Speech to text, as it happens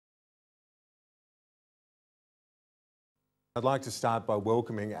I'd like to start by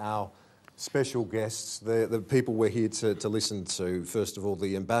welcoming our special guests, the people we're here to listen to. First of all,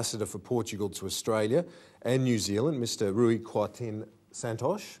 the Ambassador for Portugal to Australia and New Zealand, Mr. Rui Coatin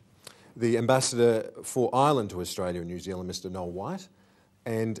Santos. The Ambassador for Ireland to Australia and New Zealand, Mr. Noel White.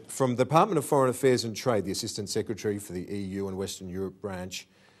 And from the Department of Foreign Affairs and Trade, the Assistant Secretary for the EU and Western Europe branch,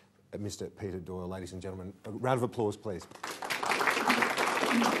 Mr. Peter Doyle. Ladies and gentlemen, a round of applause, please.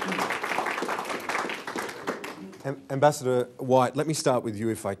 Ambassador White, let me start with you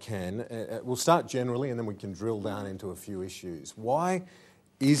if I can. We'll start generally and then we can drill down into a few issues. Why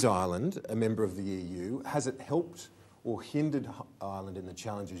is Ireland a member of the EU? Has it helped or hindered Ireland in the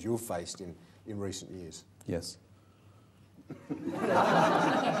challenges you've faced in recent years? Yes.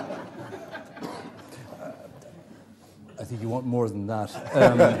 I think you want more than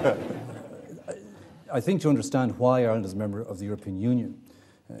that. I think to understand why Ireland is a member of the European Union,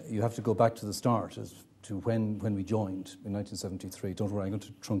 you have to go back to the start as to when we joined in 1973. Don't worry, I'm going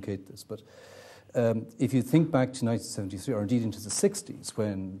to truncate this. But if you think back to 1973, or indeed into the 60s,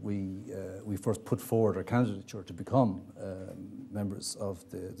 when we first put forward our candidature to become members of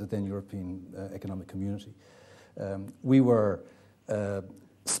the then European Economic Community, we were a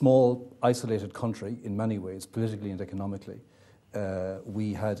small, isolated country in many ways, politically and economically.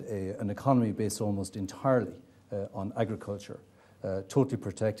 We had an economy based almost entirely on agriculture, totally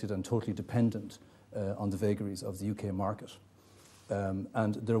protected and totally dependent on the vagaries of the UK market.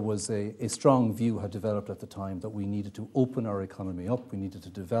 And there was a strong view had developed at the time that we needed to open our economy up, we needed to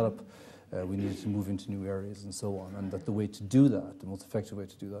develop, we needed to move into new areas and so on, and that the way to do that, the most effective way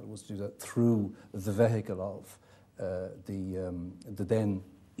to do that, was to do that through the vehicle of the then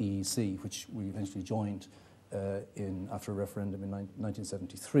EEC, which we eventually joined after a referendum in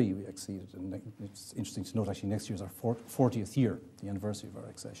 1973. We acceded, and it's interesting to note actually next year is our 40th year, the anniversary of our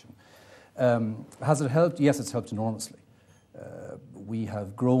accession. Has it helped? Yes, it's helped enormously. We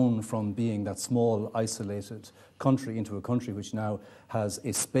have grown from being that small, isolated country into a country which now has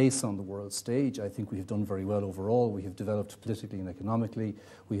a space on the world stage. I think we have done very well overall. We have developed politically and economically.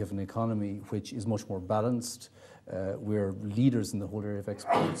 We have an economy which is much more balanced. We're leaders in the whole area of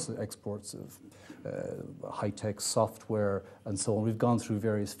exports of high-tech software and so on. We've gone through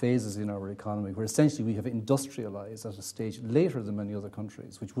various phases in our economy where essentially we have industrialized at a stage later than many other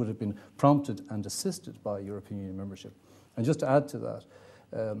countries, which would have been prompted and assisted by European Union membership. And just to add to that,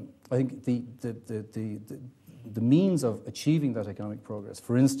 I think the means of achieving that economic progress,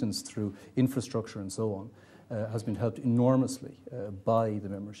 for instance through infrastructure and so on, has been helped enormously by our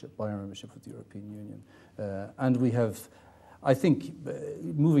membership with the European Union. And we have, I think,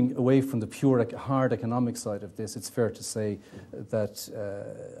 moving away from the pure hard economic side of this, it's fair to say that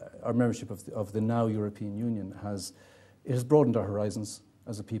our membership of the now European Union has broadened our horizons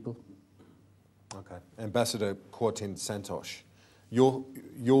as a people. Okay. Ambassador Coatin Santos, your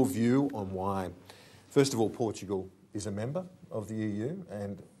view on why, first of all, Portugal is a member of the EU,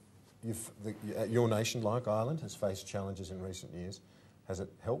 and your nation, like Ireland, has faced challenges in recent years. Has it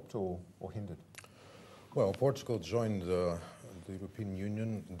helped or hindered? Well, Portugal joined the European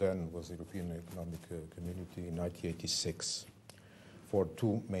Union, then was the European Economic Community, in 1986 for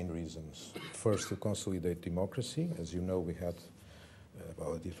two main reasons. First, to consolidate democracy. As you know, we had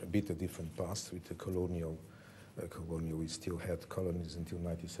a different past with the colonial. We still had colonies until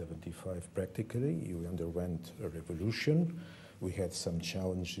 1975 practically. We underwent a revolution. We had some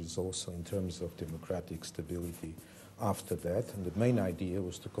challenges also in terms of democratic stability after that, and the main idea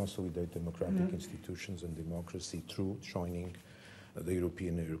was to consolidate democratic institutions and democracy through joining the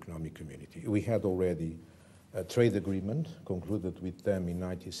European Economic Community. We had already a trade agreement concluded with them in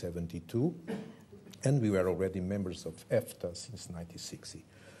 1972, and we were already members of EFTA since 1960.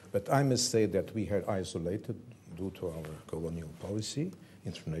 But I must say that we had isolated due to our colonial policy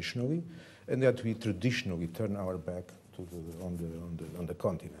internationally, and that we traditionally turned our back to on the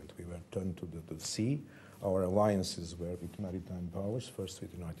continent. We were turned to the sea. Our alliances were with maritime powers, first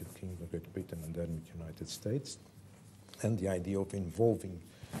with the United Kingdom, Great Britain, and then with the United States. And the idea of involving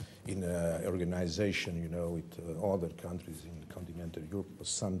in an organization, with other countries in continental Europe was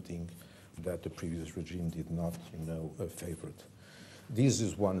something that the previous regime did not, favor. This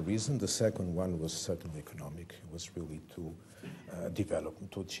is one reason. The second one was certainly economic. It was really to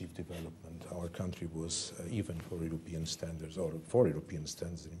achieve development. Our country was, even for European standards,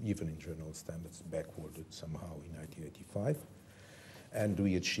 even in general standards, backwarded somehow in 1985. And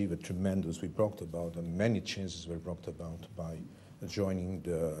we achieved a tremendous, we brought about, and many changes were brought about by joining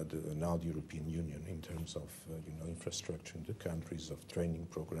the European Union in terms of, infrastructure in the countries, of training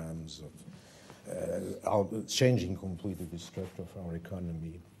programs, of changing completely the structure of our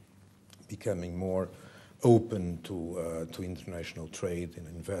economy, becoming more open to international trade and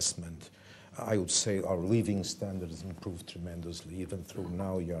investment. I would say our living standards improved tremendously, even through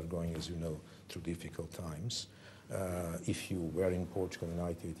now you are going, as you know, through difficult times. If you were in Portugal in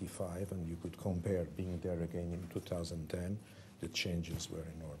 1985 and you could compare being there again in 2010, the changes were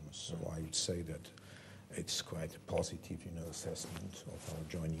enormous. So I would say that it's quite a positive, assessment of our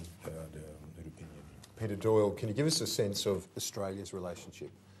joining the European Union. Peter Doyle, can you give us a sense of Australia's relationship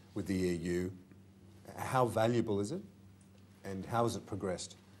with the EU? How valuable is it, and how has it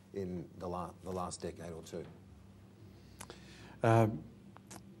progressed in the last decade or two?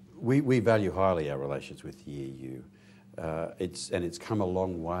 We value highly our relations with the EU. It's come a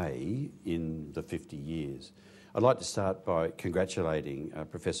long way in the 50 years. I'd like to start by congratulating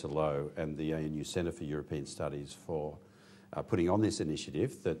Professor Lowe and the ANU Centre for European Studies for putting on this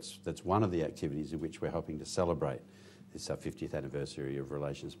initiative. That's one of the activities in which we're helping to celebrate this 50th anniversary of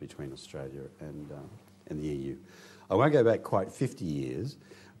relations between Australia and the EU. I won't go back quite 50 years,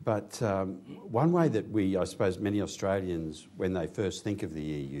 but one way that I suppose many Australians, when they first think of the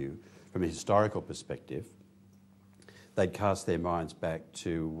EU from a historical perspective, they'd cast their minds back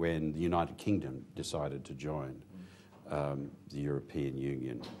to when the United Kingdom decided to join the European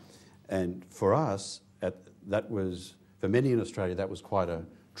Union. And for us, for many in Australia, that was quite a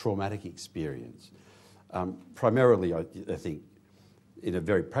traumatic experience. Primarily, I think, in a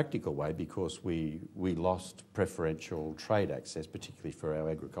very practical way, because we lost preferential trade access, particularly for our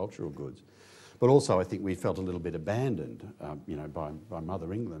agricultural goods. But also, I think we felt a little bit abandoned, by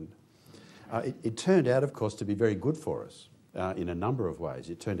Mother England. It turned out, of course, to be very good for us in a number of ways.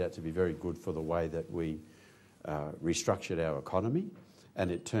 It turned out to be very good for the way that we restructured our economy,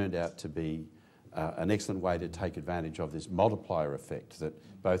 and it turned out to be an excellent way to take advantage of this multiplier effect that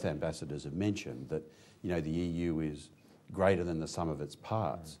both ambassadors have mentioned, that the EU is greater than the sum of its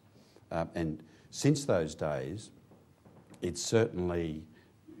parts. And since those days, it's certainly,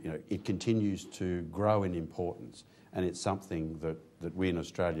 it continues to grow in importance, and it's something that we in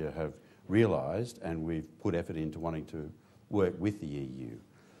Australia have realised, and we've put effort into wanting to work with the EU.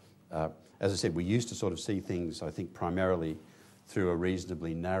 As I said, we used to sort of see things, I think, primarily through a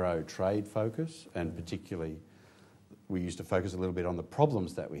reasonably narrow trade focus, and particularly we used to focus a little bit on the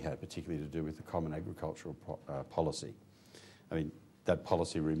problems that we had, particularly to do with the common agricultural policy. I mean, that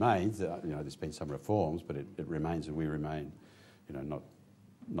policy remains, there's been some reforms, but it remains, and we remain,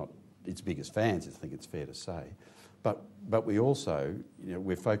 not its biggest fans, I think it's fair to say. But we also,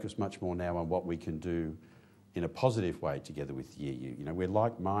 we're focused much more now on what we can do in a positive way together with the EU. We're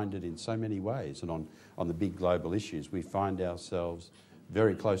like-minded in so many ways, and on the big global issues, we find ourselves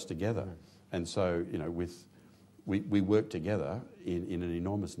very close together. And so, we work together in an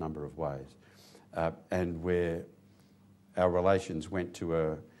enormous number of ways. And where our relations went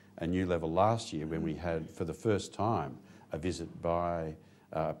to a new level last year when we had, for the first time, a visit by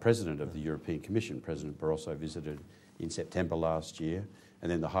President of the European Commission. President Barroso visited in September last year, and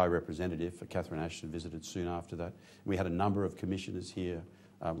then the High Representative, Catherine Ashton, visited soon after that. We had a number of commissioners here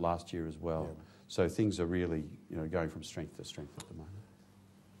last year as well. Yeah. So things are really going from strength to strength at the moment.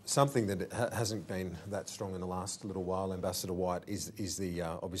 Something that hasn't been that strong in the last little while, Ambassador White, is the,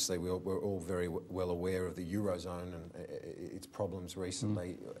 obviously we're all very well aware of the Eurozone and its problems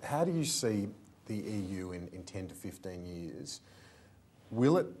recently. How do you see the EU in 10 to 15 years?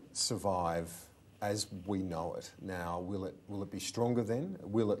 Will it survive as we know it now? Will it be stronger then?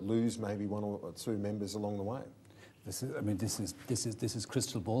 Will it lose maybe one or two members along the way? This is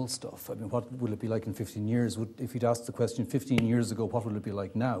crystal ball stuff. I mean, what will it be like in 15 years? If you'd asked the question 15 years ago, what will it be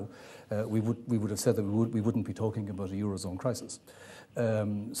like now? We would have said that we wouldn't be talking about a Eurozone crisis.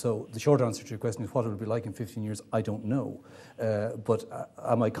 So the short answer to your question is what it will be like in 15 years, I don't know. But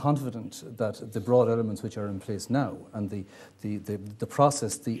am I confident that the broad elements which are in place now and the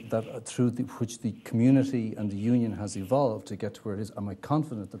process through which the community and the union has evolved to get to where it is, am I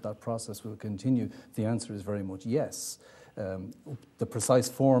confident that process will continue? The answer is very much yes. The precise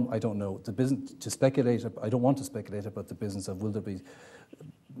form, I don't know. I don't want to speculate about the business of will there be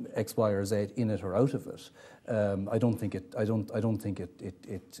X, Y, or Z in it or out of it. I don't think it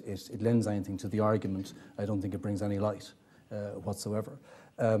lends anything to the argument. I don't think it brings any light whatsoever.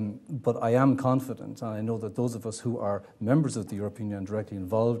 But I am confident, and I know that those of us who are members of the European Union directly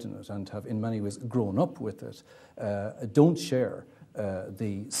involved in it and have in many ways grown up with it, don't share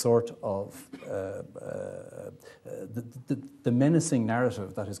the sort of the menacing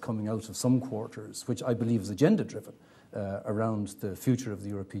narrative that is coming out of some quarters, which I believe is agenda-driven. around the future of the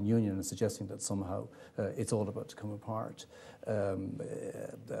European Union and suggesting that somehow it's all about to come apart.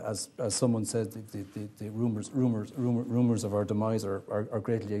 As someone said, the rumors of our demise are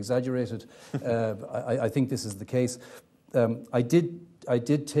greatly exaggerated. I think this is the case. I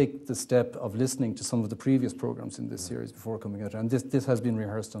did take the step of listening to some of the previous programs in this series before coming out, and this has been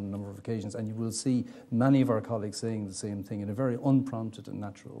rehearsed on a number of occasions, and you will see many of our colleagues saying the same thing in a very unprompted and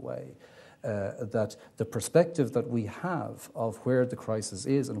natural way. That the perspective that we have of where the crisis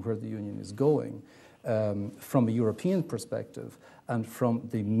is and where the Union is going, from a European perspective and from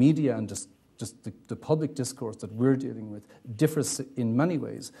the media and just the public discourse that we're dealing with, differs in many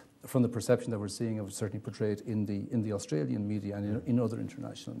ways from the perception that we're seeing of certainly portrayed in the Australian media and in other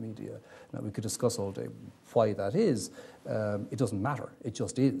international media. Now, we could discuss all day why that is. It doesn't matter. It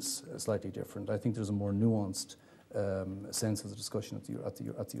just is slightly different. I think there's a more nuanced sense of the discussion at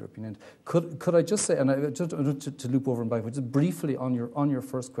the European end. Could I just say, and I just to loop over and back, but just briefly on your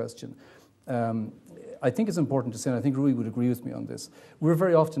first question. I think it's important to say, and I think Rui would agree with me on this, we're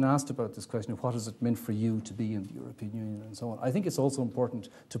very often asked about this question of what has it meant for you to be in the European Union and so on. I think it's also important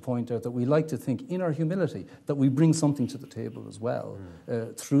to point out that we like to think, in our humility, that we bring something to the table as well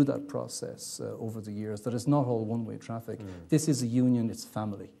through that process over the years, that it's not all one-way traffic. This is a union, it's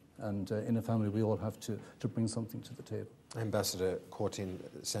family, and in a family we all have to bring something to the table. Ambassador Quatin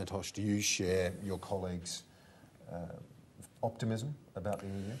Santosh, do you share your colleagues' optimism about the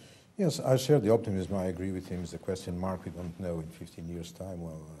union? Yes, I share the optimism. I agree with him. It's a question mark. We don't know in 15 years' time.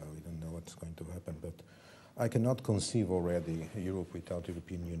 Well, we don't know what's going to happen. But I cannot conceive already Europe without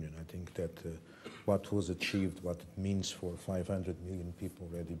European Union. I think that what was achieved, what it means for 500 million people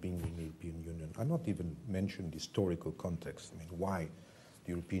already being in the European Union. I'm not even mentioning the historical context. I mean, why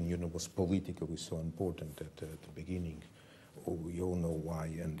the European Union was politically so important at the beginning. Oh, we all know why,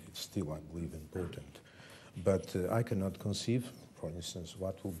 and it's still, I believe, important. But I cannot conceive, for instance,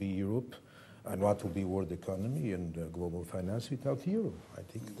 what will be Europe and what will be world economy and global finance without euro. I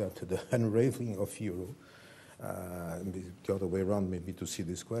think that the unraveling of euro, the other way around maybe to see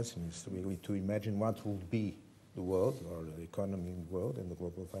this question, is really to imagine what will be the world or the economy in the world and the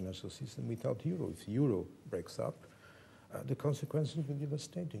global financial system without euro. If euro breaks up, the consequences will be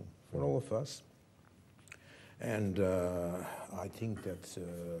devastating for all of us. And I think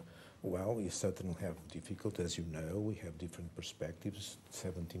that well, we certainly have difficulty, as you know. We have different perspectives,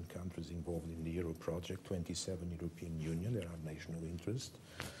 17 countries involved in the Euro project, 27 European Union. There are national interests.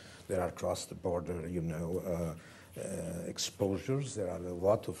 There are cross-the-border, exposures. There are a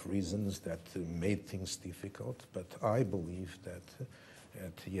lot of reasons that made things difficult. But I believe that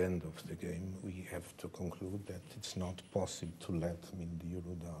at the end of the game, we have to conclude that it's not possible to let the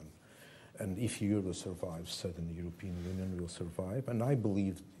Euro down. And if Euro survives, certainly the European Union will survive. And I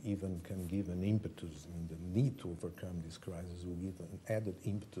believe even can give an impetus. The need to overcome this crisis will give an added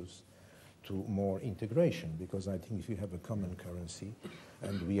impetus to more integration. Because I think if you have a common currency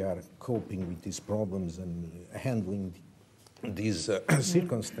and we are coping with these problems and handling these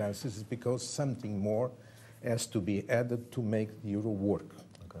circumstances, it's because something more has to be added to make the Euro work.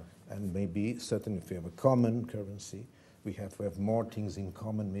 Okay. And maybe certainly if we have a common currency, we have to have more things in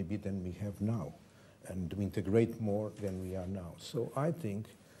common maybe than we have now, and to integrate more than we are now. So I think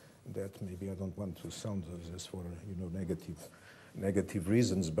that maybe I don't want to sound as for negative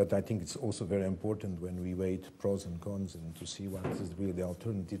reasons, but I think it's also very important when we weigh pros and cons and to see what is really the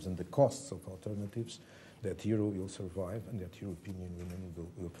alternatives and the costs of alternatives, that Euro will survive and that European Union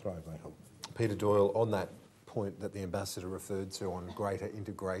will thrive, I hope. Peter Doyle, on that point that the ambassador referred to on greater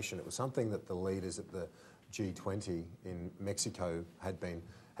integration, it was something that the leaders at the G20 in Mexico had been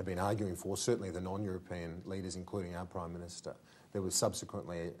arguing for, certainly the non-European leaders, including our Prime Minister. There was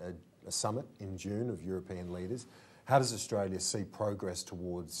subsequently a summit in June of European leaders. How does Australia see progress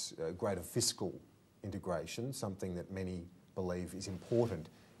towards greater fiscal integration, something that many believe is important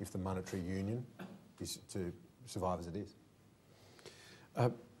if the monetary union is to survive as it is?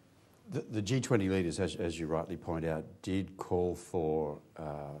 The G20 leaders, as you rightly point out, did call for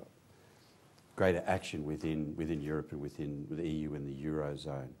greater action within Europe and within the EU and the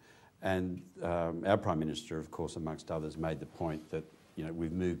Eurozone. And our Prime Minister, of course, amongst others, made the point that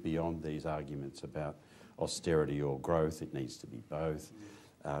we've moved beyond these arguments about austerity or growth. It needs to be both.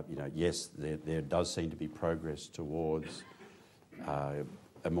 Yes, there does seem to be progress towards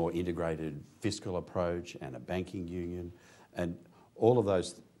a more integrated fiscal approach and a banking union, and all of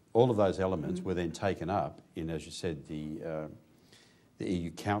those elements were then taken up in, as you said, the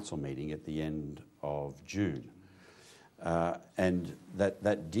EU Council meeting at the end of June. And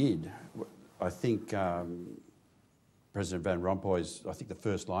that did, I think, President Van Rompuy's, I think the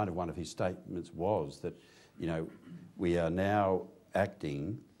first line of one of his statements was that, we are now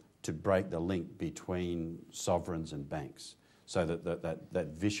acting to break the link between sovereigns and banks, so that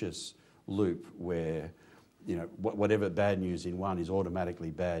vicious loop where, you know, whatever bad news in one is automatically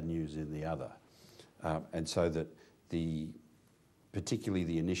bad news in the other, and so that particularly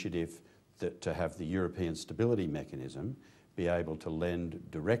the initiative to have the European Stability Mechanism be able to lend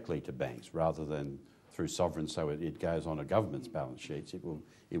directly to banks rather than through sovereigns, so it goes on a government's balance sheets. It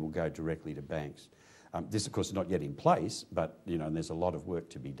will go directly to banks. This, of course, is not yet in place, but you know, and there's a lot of work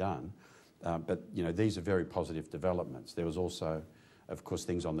to be done. But you know, these are very positive developments. There was also, of course,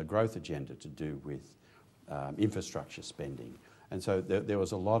 things on the growth agenda to do with infrastructure spending, and so there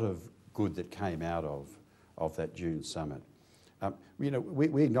was a lot of good that came out of that June summit. You know,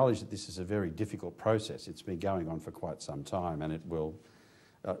 we acknowledge that this is a very difficult process. It's been going on for quite some time, and it will.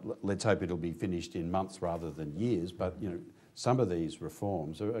 Let's hope it'll be finished in months rather than years. But you know, some of these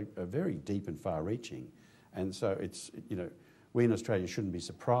reforms are very deep and far-reaching, and so it's, you know, we in Australia shouldn't be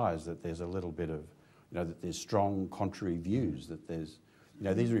surprised that there's a little bit of, you know, that there's strong contrary views, that there's, you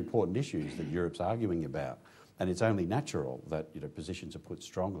know, these are important issues that Europe's arguing about, and it's only natural that, you know, positions are put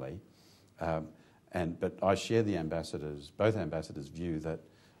strongly. But I share both ambassadors' view that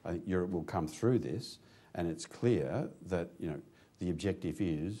I think Europe will come through this, and it's clear that, you know, the objective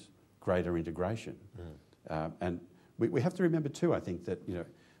is greater integration. And we have to remember too, I think, that, you know,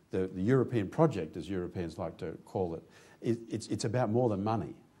 the European project, as Europeans like to call it, it's about more than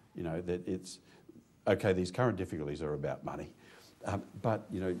money. You know, that it's, okay, these current difficulties are about money, but,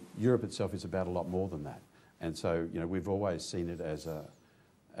 you know, Europe itself is about a lot more than that. And so, you know, we've always seen it as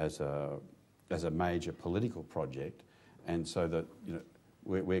a major political project, and so that, you know,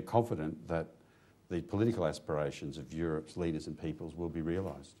 we're confident that the political aspirations of Europe's leaders and peoples will be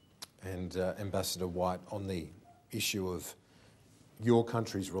realised. And Ambassador White, on the issue of your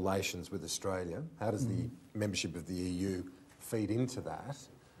country's relations with Australia, how does the membership of the EU feed into that?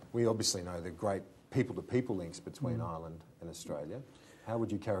 We obviously know the great people-to-people links between Ireland and Australia. How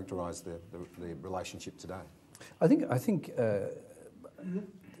would you characterise the relationship today? I think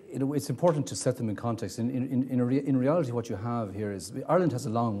you know, it's important to set them in context. In reality, what you have here is Ireland has a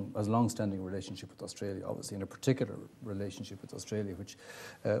long-standing relationship with Australia, obviously, and a particular relationship with Australia,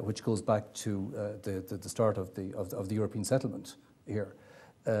 which goes back to the start of the European settlement here,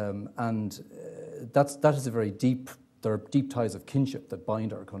 and that is a very deep. There are deep ties of kinship that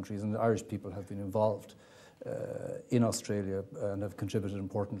bind our countries, and the Irish people have been involved in Australia and have contributed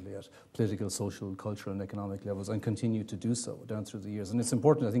importantly at political, social, cultural and economic levels, and continue to do so down through the years. And it's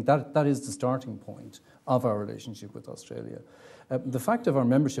important, I think, that is the starting point of our relationship with Australia. The fact of our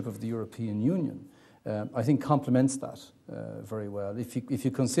membership of the European Union, I think, complements that very well. If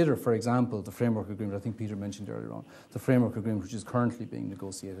you consider, for example, the framework agreement, I think Peter mentioned earlier on, the framework agreement which is currently being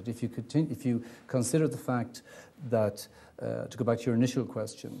negotiated, if you consider the fact that, to go back to your initial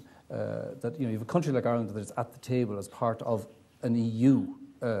question, that, you know, you have a country like Ireland that is at the table as part of an EU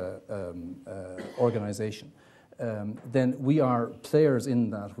organisation, then we are players in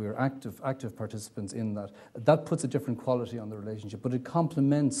that. We are active participants in that. That puts a different quality on the relationship, but it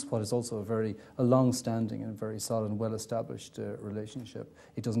complements what is also a long-standing and very solid and well-established relationship.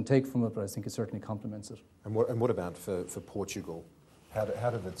 It doesn't take from it, but I think it certainly complements it. And what about for Portugal? How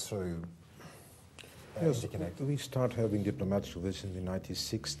did the two interconnect? We start having diplomatic relations in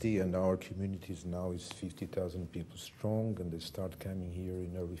 1960, and our communities now is 50,000 people strong, and they start coming here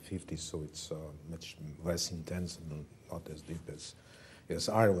in early 50s, so it's much less intense and not as deep as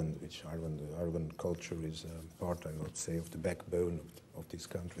Ireland, which Ireland culture is part, I would say, of the backbone of this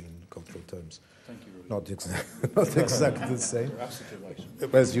country in cultural terms. Thank you, Rudy. Not exactly the same. You're absolutely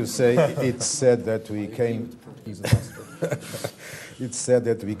right. As you say, it's said that we came. It's said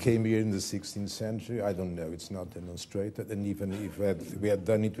that we came here in the 16th century. I don't know. It's not demonstrated, and even if we had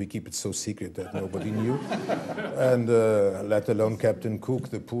done it, we keep it so secret that nobody knew. And let alone Captain Cook,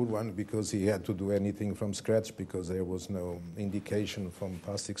 the poor one, because he had to do anything from scratch because there was no indication from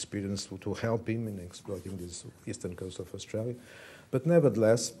past experience to help him in exploiting this eastern coast of Australia. But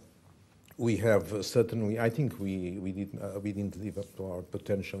nevertheless, we have certainly. I think we didn't live up to our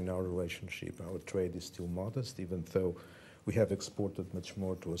potential in our relationship. Our trade is still modest, even though we have exported much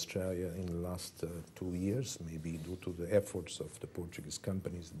more to Australia in the last 2 years, maybe due to the efforts of the Portuguese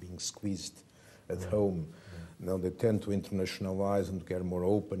companies being squeezed at home. Now they tend to internationalize and get more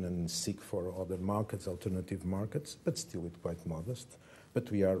open and seek for other markets, alternative markets, but still it's quite modest.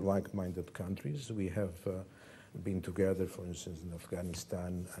 But we are like-minded countries. We have been together, for instance, in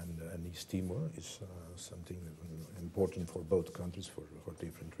Afghanistan and East Timor is something important for both countries for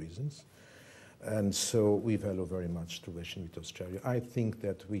different reasons. And so we value very much the relation with Australia. I think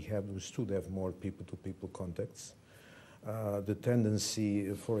that we should have more people-to-people contacts. The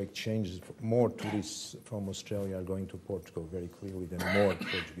tendency for exchanges, more tourists from Australia are going to Portugal very clearly than more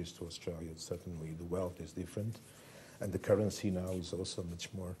Portuguese to Australia. Certainly the wealth is different, and the currency now is also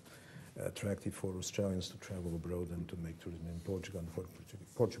much more attractive for Australians to travel abroad and to make tourism in Portugal and for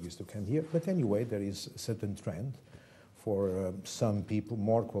Portuguese to come here. But anyway, there is a certain trend for some people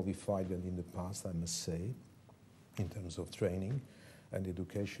more qualified than in the past, I must say, in terms of training and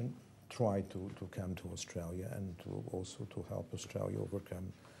education, try to come to Australia and to also to help Australia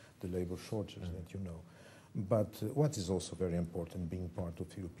overcome the labour shortages that you know. But what is also very important, being part of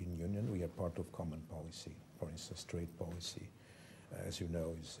the European Union, we are part of common policy. For instance, trade policy, as you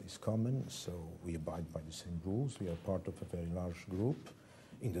know, is common, so we abide by the same rules. We are part of a very large group.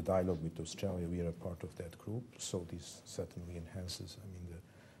 In the dialogue with Australia, we are a part of that group, so this certainly enhances, I mean,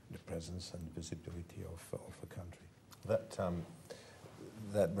 the presence and visibility of a country.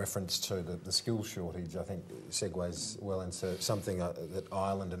 That reference to the skills shortage, I think, segues well into something that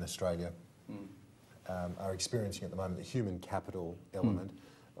Ireland and Australia are experiencing at the moment, the human capital element.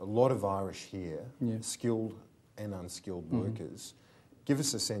 A lot of Irish here, skilled and unskilled workers. Give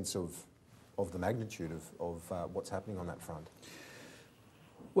us a sense of the magnitude of what's happening on that front.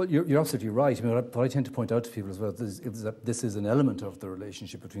 Well, you're absolutely right. I mean, what I tend to point out to people as well is that this is an element of the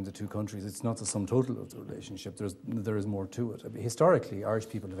relationship between the two countries. It's not the sum total of the relationship. There is more to it. I mean, historically, Irish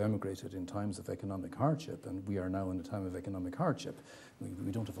people have emigrated in times of economic hardship, and we are now in a time of economic hardship.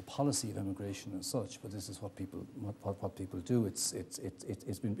 We don't have a policy of emigration as such, but this is what people do. It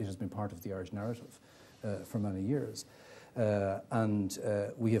has been part of the Irish narrative for many years. And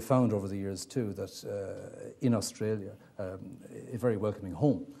we have found over the years too that in Australia, a very welcoming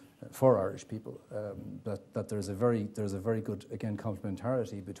home for Irish people. That there's a very good, again,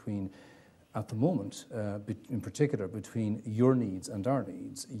 complementarity between, at the moment, in particular, between your needs and our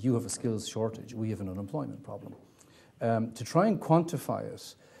needs. You have a skills shortage. We have an unemployment problem. To try and quantify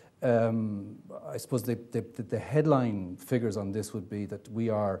it, I suppose the headline figures on this would be that we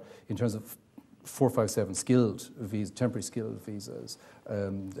are, in terms of 457 skilled visas, temporary skilled visas,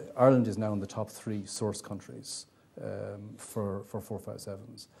 Ireland is now in the top 3 source countries for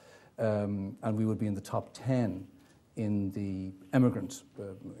 457s. And we would be in the top 10 in the emigrant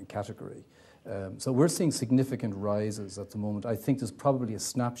category. So we're seeing significant rises at the moment. I think there's probably a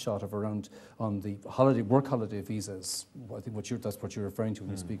snapshot of around, on the work holiday visas, I think that's what you're referring to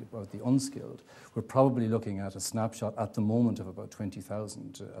when you speak about the unskilled. We're probably looking at a snapshot at the moment of about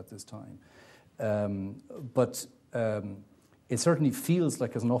 20,000 at this time. But it certainly feels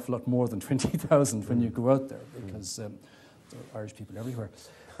like there's an awful lot more than 20,000 when you go out there, because there are Irish people everywhere.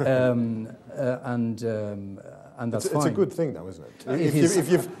 And that's fine. It's a good thing, though, isn't it? If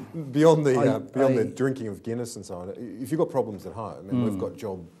you've beyond the drinking of Guinness and so on, if you've got problems at home, and we've got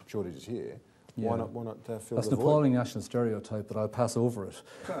job shortages here, why not fill That's the an void? appalling national stereotype, but I'll pass over it.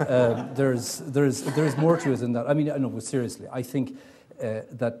 There's more to it than that. I mean, no, but seriously, I think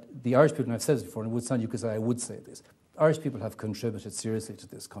that the Irish people, and I've said this before, and it would sound you could say I would say this, Irish people have contributed seriously to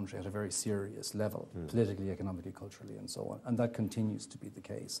this country at a very serious level, politically, economically, culturally, and so on, and that continues to be the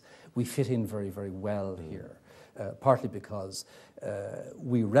case. We fit in very, very well here, partly because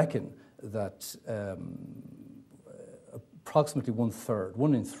we reckon that approximately 1/3,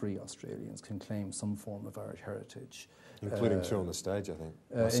 1 in 3 Australians can claim some form of Irish heritage. Including 2 on the stage, I think.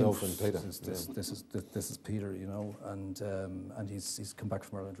 Myself and Peter. This is Peter, you know, and he's come back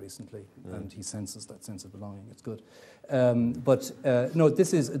from Ireland recently, and he senses that sense of belonging. It's good, but no,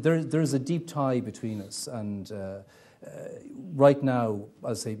 there is a deep tie between us, and right now,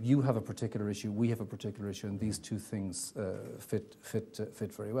 I'll say you have a particular issue, we have a particular issue, and these two things fit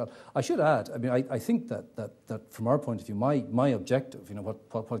very well. I should add, I mean, I think that from our point of view, my objective, you know,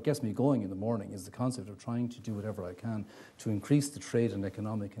 what gets me going in the morning is the concept of trying to do whatever I can to increase the trade and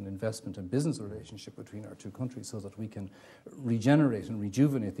economic and investment and business relationship between our two countries, so that we can regenerate and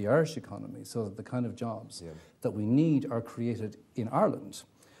rejuvenate the Irish economy, so that the kind of jobs that we need are created in Ireland.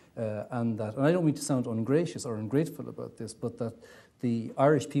 And I don't mean to sound ungracious or ungrateful about this, but that the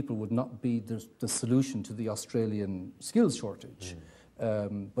Irish people would not be the solution to the Australian skills shortage.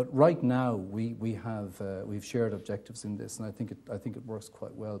 But right now we've shared objectives in this, and I think it works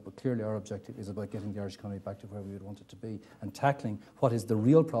quite well. But clearly our objective is about getting the Irish economy back to where we would want it to be, and tackling what is the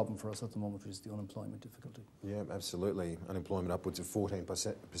real problem for us at the moment, which is the unemployment difficulty. Yeah, absolutely. Unemployment upwards of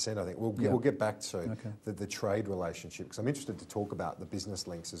 14%. I think we'll get back to the trade relationship, because I'm interested to talk about the business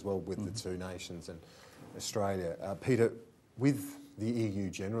links as well with the two nations and Australia. Peter, with the EU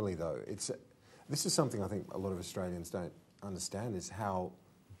generally, though, this is something I think a lot of Australians don't understand, is how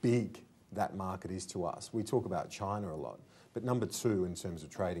big that market is to us. We talk about China a lot, but number 2 in terms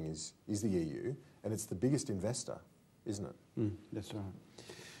of trading is the EU, and it's the biggest investor isn't it? That's right.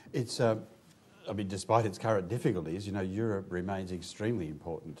 It's, I mean, despite its current difficulties, you know, Europe remains extremely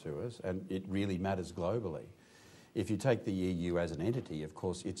important to us, and it really matters globally. If you take the EU as an entity, of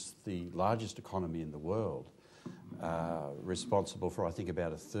course, it's the largest economy in the world, responsible for, I think,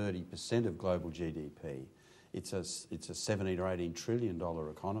 about 30% of global GDP. It's a 17 or 18 trillion dollar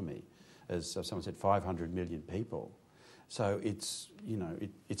economy, as someone said, 500 million people. So it's, you know,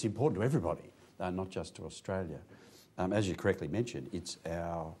 it's important to everybody, not just to Australia. As you correctly mentioned, it's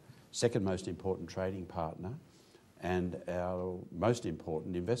our second most important trading partner and our most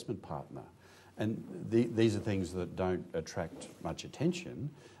important investment partner. And these are things that don't attract much attention,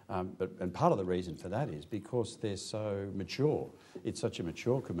 and part of the reason for that is because they're so mature. It's such a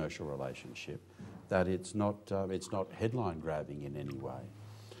mature commercial relationship that it's not headline grabbing in any way.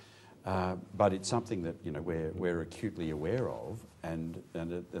 But it's something that, you know, we're acutely aware of, and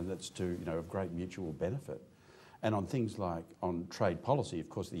that's to, you know, of great mutual benefit. And on things like on trade policy, of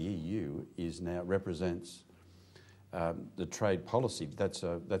course, the EU represents the trade policy. That's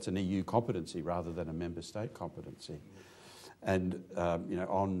an EU competency rather than a member state competency. And you know,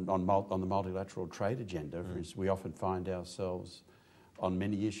 on the multilateral trade agenda, for instance, we often find ourselves on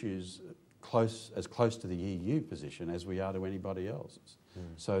many issues as close to the EU position as we are to anybody else's.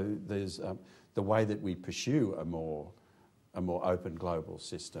 So there's the way that we pursue a more open global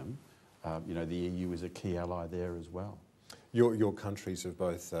system. You know, the EU is a key ally there as well. Your countries have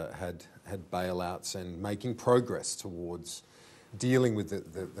both had bailouts and making progress towards dealing with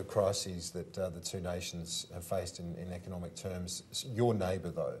the crises that the two nations have faced in economic terms. Your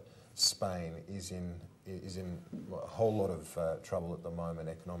neighbour, though, Spain, is in a whole lot of trouble at the moment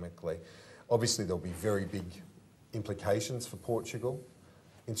economically. Obviously, there'll be very big implications for Portugal.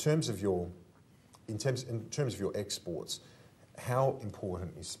 In terms of your exports, how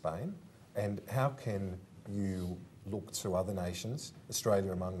important is Spain, and how can you look to other nations,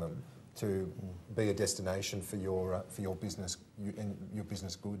 Australia among them, to be a destination for your business and your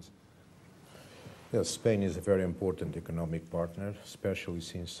business goods? Yes, Spain is a very important economic partner, especially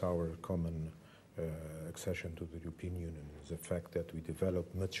since our common accession to the European Union. The fact that we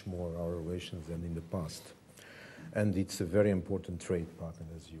developed much more our relations than in the past. And it's a very important trade partner,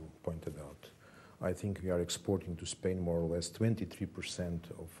 as you pointed out. I think we are exporting to Spain more or less 23%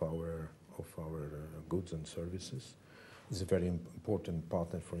 of our goods and services. It's a very important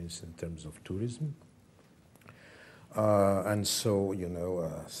partner, for instance, in terms of tourism. And so, you know,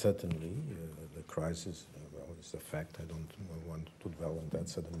 certainly the crisis, well, is a fact. I don't want to dwell on that.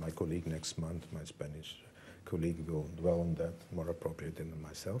 Certainly my colleague next month, my Spanish colleague, will dwell on that more appropriate than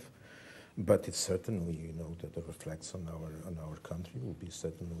myself. But it's certainly, you know, that it reflects on our country will be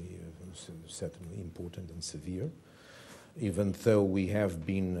certainly important and severe. Even though we have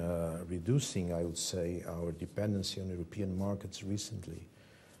been reducing, I would say, our dependency on European markets recently.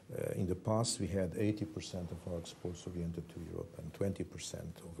 In the past, we had 80% of our exports oriented to Europe and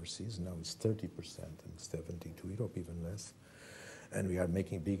 20% overseas. Now it's 30% and 70% to Europe, even less. And we are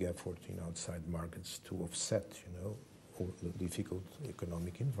making big effort in outside markets to offset, you know, all the difficult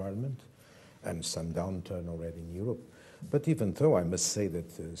economic environment and some downturn already in Europe. But even though I must say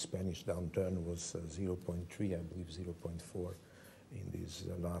that the Spanish downturn was 0.3, I believe 0.4 in these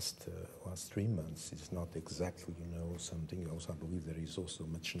last 3 months. It's not exactly, you know, something else. I believe there is also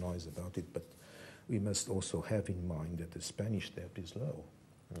much noise about it, but we must also have in mind that the Spanish debt is low.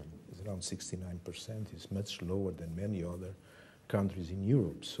 It's around 69%. It's much lower than many other countries in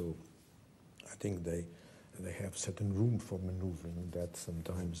Europe. So I think they have certain room for maneuvering that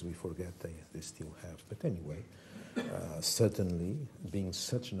sometimes we forget they still have. But anyway, certainly being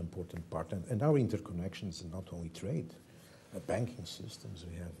such an important partner, and our interconnections are not only trade, banking systems.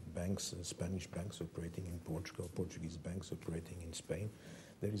 We have banks, Spanish banks operating in Portugal, Portuguese banks operating in Spain.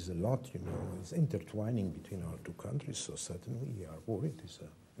 There is a lot, you know, it's intertwining between our two countries, so certainly we are worried. It's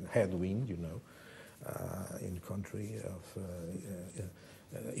a headwind, you know, in the country of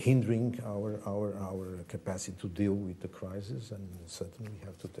hindering our capacity to deal with the crisis, and certainly we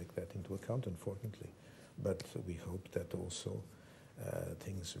have to take that into account, unfortunately. But we hope that also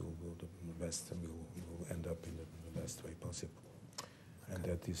things will end up in the best way possible, and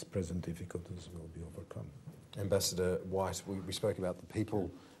that these present difficulties will be overcome. Ambassador White, we spoke about the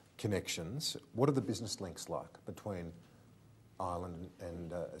people connections. What are the business links like between Ireland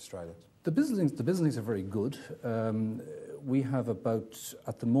and Australia? The business links are very good. We have about,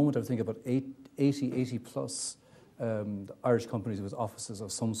 at the moment, I think about 80 plus Irish companies with offices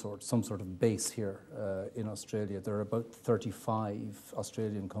of some sort of base here in Australia. There are about 35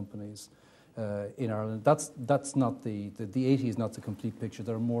 Australian companies in Ireland. That's not the 80 is not the complete picture.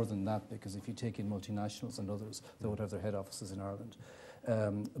 There are more than that, because if you take in multinationals and others, they would have their head offices in Ireland.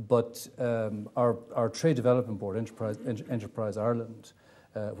 But our Trade Development Board, Enterprise Ireland,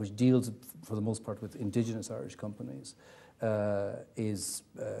 which deals for the most part with indigenous Irish companies,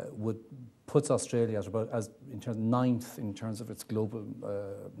 puts Australia at about ninth in terms of its global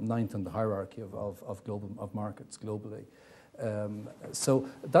ninth in the hierarchy of markets globally. So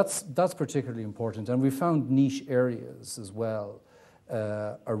that's particularly important, and we found niche areas as well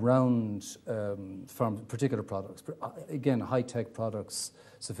around particular products. Again, high-tech products,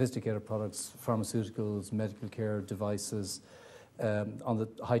 sophisticated products, pharmaceuticals, medical care devices. On the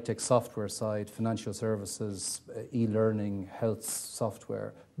high-tech software side, financial services, e-learning, health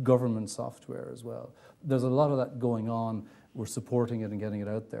software, government software as well. There's a lot of that going on. We're supporting it and getting it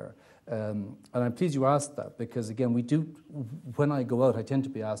out there. And I'm pleased you asked that, because again, when I go out, I tend to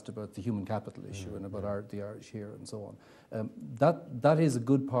be asked about the human capital issue and about the Irish here and so on. That is a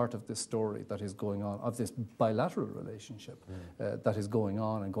good part of this story that is going on, of this bilateral relationship that is going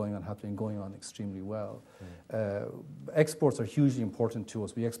on, happening, going on extremely well. Exports are hugely important to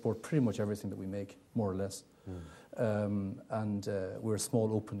us. We export pretty much everything that we make, more or less. And we're a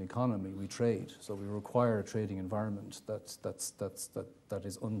small open economy. We trade, so we require a trading environment that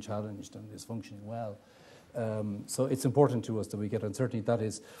is unchallenged and is functioning well. So it's important to us that we get, and certainly that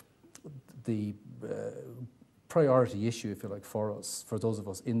is the priority issue, if you like, for us, for those of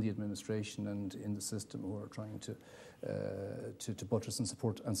us in the administration and in the system who are trying to buttress and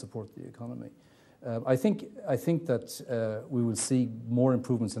support the economy. I think that we will see more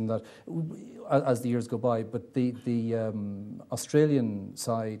improvements in that as the years go by. But the Australian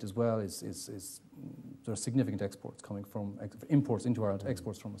side as well there are significant exports coming from imports into Ireland,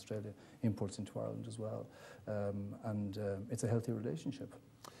 exports from Australia, imports into Ireland as well, and it's a healthy relationship.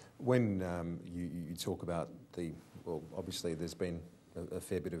 When you talk about obviously there's been a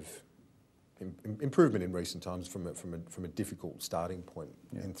fair bit of improvement in recent times from a difficult starting point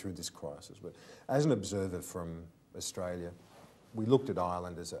and through this crisis. But as an observer from Australia, we looked at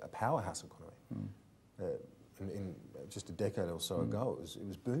Ireland as a powerhouse economy. In just a decade or so ago, it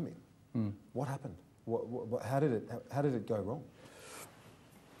was booming. What happened? How did it go wrong?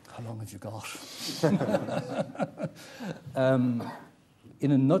 How long have you got?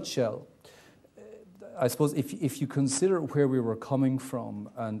 In a nutshell, I suppose if you consider where we were coming from,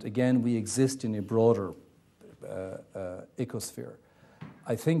 and again we exist in a broader ecosphere,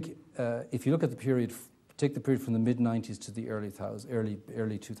 I think if you look at the period, take the period from the mid-90s to the early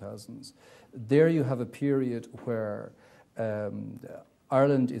 2000s, there you have a period where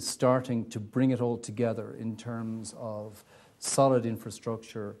Ireland is starting to bring it all together in terms of solid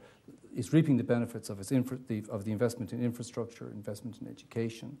infrastructure. It's reaping the benefits of the investment in infrastructure, investment in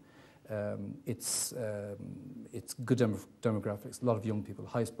education. It's good demographics, a lot of young people,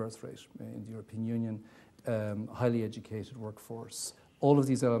 highest birth rate in the European Union, highly educated workforce. All of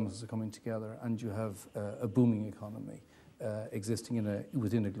these elements are coming together, and you have a booming economy existing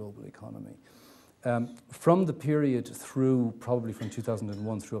within a global economy. From the period through, probably from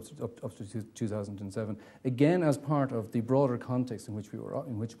 2001 through up to 2007, again as part of the broader context in which we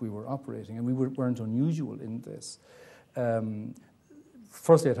were operating, and we weren't unusual in this.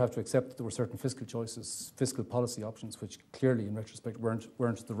 Firstly, I'd have to accept that there were certain fiscal policy options, which clearly, in retrospect,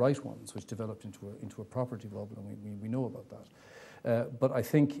 weren't the right ones, which developed into a property bubble, and we know about that. But I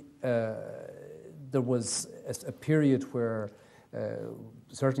think there was a period where,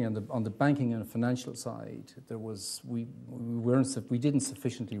 certainly on the banking and financial side, we didn't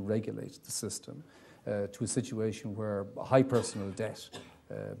sufficiently regulate the system to a situation where high personal debt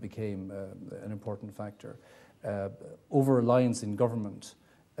became an important factor. Over-reliance in government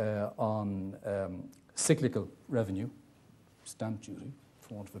on cyclical revenue, stamp duty,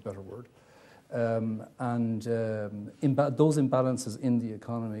 for want of a better word, and those imbalances in the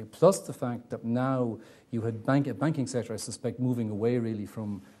economy, plus the fact that now you had a banking sector, I suspect, moving away really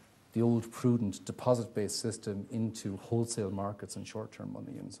from the old prudent deposit-based system into wholesale markets and short-term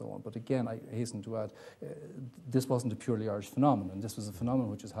money and so on. But again, I hasten to add, this wasn't a purely Irish phenomenon. This was a phenomenon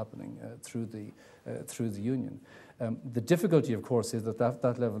which is happening through the Union. The difficulty, of course, is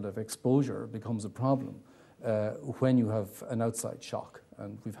that level of exposure becomes a problem when you have an outside shock.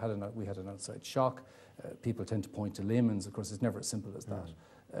 And we had an outside shock. People tend to point to Lehman's. Of course, it's never as simple as that.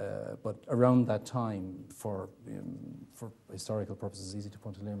 But around that time, for historical purposes, easy to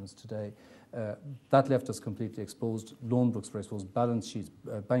point to Lehman's today, that left us completely exposed. Loan books were exposed. Balance sheets,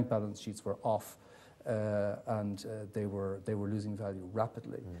 bank balance sheets were off, and they were losing value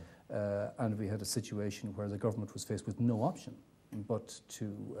rapidly. And we had a situation where the government was faced with no option but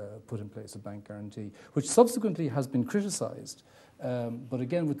to put in place a bank guarantee, which subsequently has been criticised. But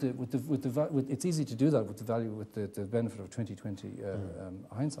again, it's easy to do that with the benefit of 2020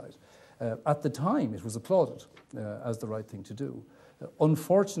 hindsight. At the time, it was applauded as the right thing to do.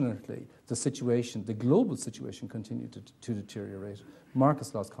 Unfortunately, the global situation continued to deteriorate.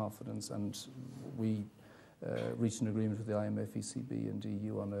 Markets lost confidence, and we reached an agreement with the IMF, ECB, and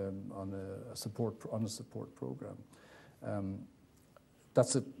EU on a support program.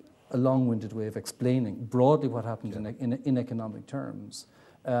 That's a long-winded way of explaining broadly what happened in economic terms.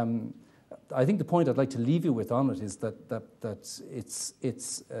 I think the point I'd like to leave you with on it is that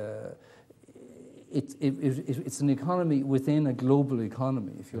it's an economy within a global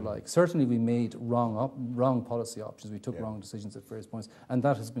economy, if you like. Certainly, we made wrong policy options. We took wrong decisions at various points, and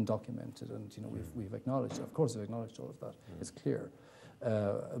that has been documented. And we've acknowledged. Of course, we've acknowledged all of that. It's clear.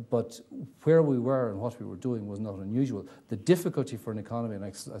 But where we were and what we were doing was not unusual. The difficulty for an economy, and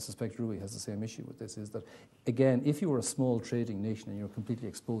I suspect Rui has the same issue with this, is that, again, if you were a small trading nation and you're completely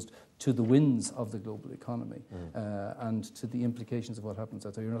exposed to the winds of the global economy and to the implications of what happens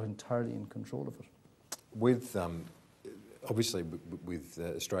out there, you're not entirely in control of it. With, obviously, with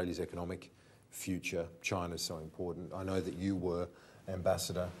Australia's economic future, China's so important. I know that you were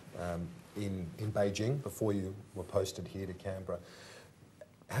ambassador in Beijing before you were posted here to Canberra.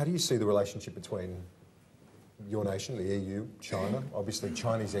 How do you see the relationship between your nation, the EU, China? Obviously,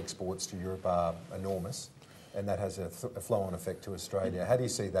 Chinese exports to Europe are enormous, and that has a flow-on effect to Australia. How do you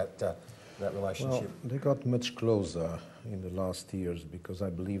see that relationship? Well, they got much closer in the last years because I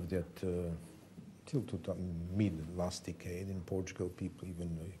believe that till mid last decade in Portugal, people,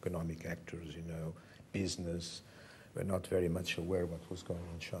 even economic actors, business, were not very much aware what was going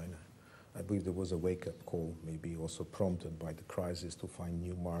on in China. I believe there was a wake-up call, maybe also prompted by the crisis, to find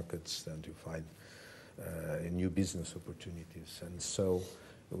new markets and to find new business opportunities. And so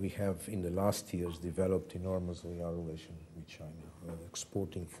we have, in the last years, developed enormously our relation with China,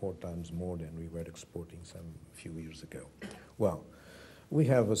 exporting 4 times more than we were exporting some few years ago. Well, we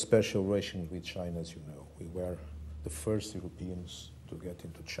have a special relation with China, as you know. We were the first Europeans to get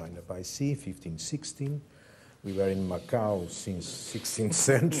into China by sea, 1516. We were in Macau since 16th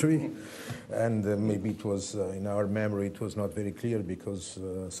century, and maybe it was, in our memory, it was not very clear because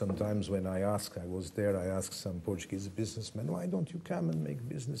sometimes when I was there, I asked some Portuguese businessmen, why don't you come and make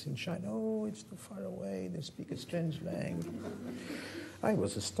business in China? Oh, it's too far away, they speak a strange language. I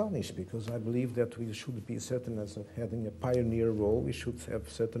was astonished because I believe that we should be certain as having a pioneer role, we should have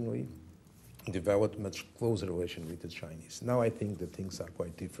certainly developed much closer relation with the Chinese. Now I think that things are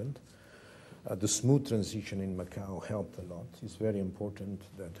quite different. The smooth transition in Macau helped a lot. It's very important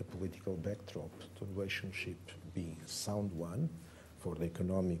that the political backdrop to the relationship be a sound one for the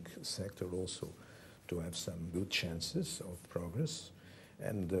economic sector also to have some good chances of progress.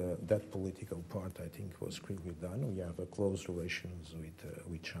 And that political part, I think, was quickly done. We have a close relations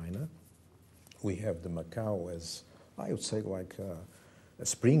with China. We have the Macau as, I would say, like a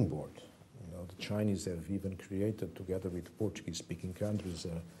springboard. The Chinese have even created, together with Portuguese-speaking countries,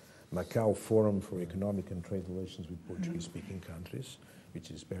 Macau Forum for Economic and Trade Relations with Portuguese-speaking countries,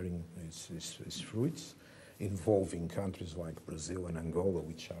 which is bearing its fruits, involving countries like Brazil and Angola,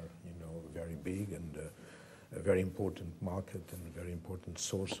 which are very big and a very important market and a very important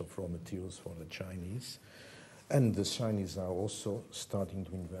source of raw materials for the Chinese. And the Chinese are also starting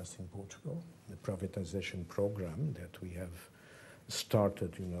to invest in Portugal. The privatization program that we have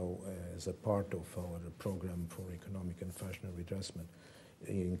started, as a part of our program for economic and financial redressment,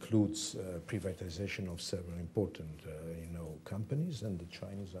 includes privatization of several important, companies, and the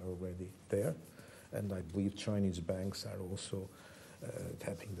Chinese are already there. And I believe Chinese banks are also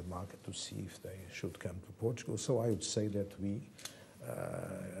tapping the market to see if they should come to Portugal. So I would say that we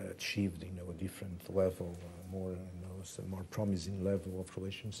achieved, a different level, a more promising level of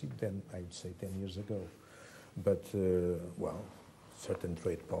relationship than I would say 10 years ago. But certain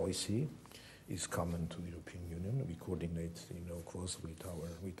trade policy is common to the European Union. We coordinate, closely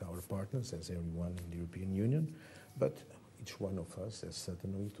with our partners, as everyone in the European Union. But each one of us has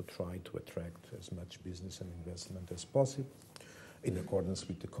certainly to try to attract as much business and investment as possible, in accordance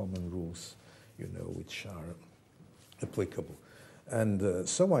with the common rules, which are applicable. And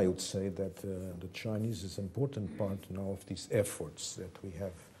so I would say that the Chinese is an important part now of these efforts that we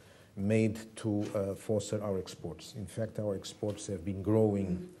have made to foster our exports. In fact, our exports have been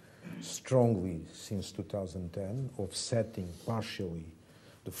growing strongly since 2010, offsetting partially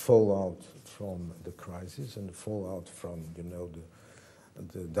the fallout from the crisis and the fallout from,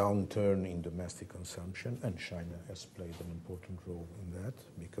 the downturn in domestic consumption. And China has played an important role in that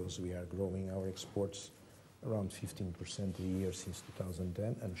because we are growing our exports around 15% a year since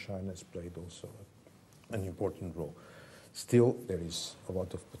 2010, and China has played also an important role. Still, there is a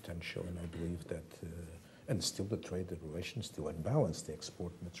lot of potential, and I believe that, and still the trade relations still unbalanced. They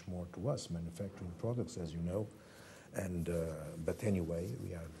export much more to us, manufacturing products, as you know. And but anyway,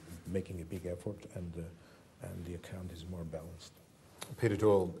 we are making a big effort, and the account is more balanced. Peter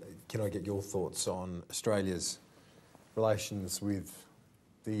Doyle, can I get your thoughts on Australia's relations with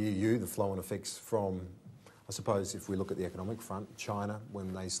the EU, the flow and effects from, I suppose, if we look at the economic front, China,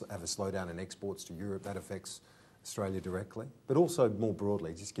 when they have a slowdown in exports to Europe, that affects Australia directly, but also more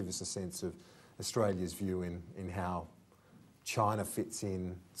broadly, just give us a sense of Australia's view in how China fits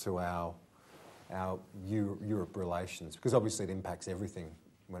in to our Europe relations, because obviously it impacts everything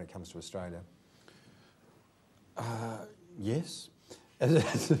when it comes to Australia. Yes,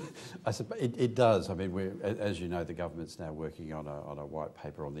 I suppose it does. I mean, as you know, the government's now working on a white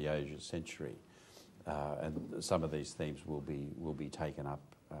paper on the Asian century, and some of these themes will be taken up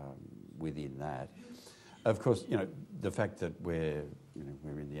within that. Of course, you know, the fact that we're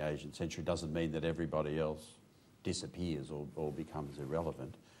in the Asian century doesn't mean that everybody else disappears or becomes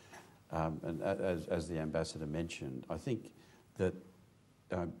irrelevant. And as the ambassador mentioned, I think that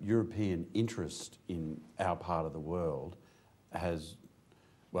European interest in our part of the world has,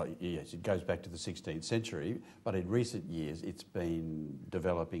 well, yes, it goes back to the 16th century, but in recent years it's been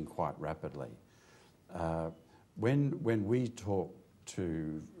developing quite rapidly. When we talk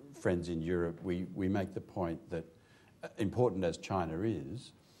to friends in Europe, we make the point that, important as China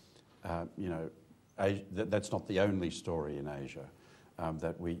is, that's not the only story in Asia.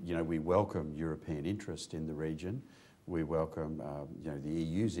 That we welcome European interest in the region, we welcome the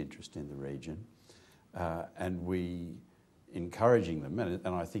EU's interest in the region, and we encouraging them, and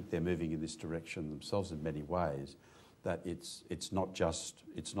I think they're moving in this direction themselves in many ways. That it's not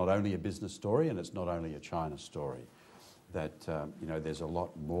only a business story and it's not only a China story. That there's a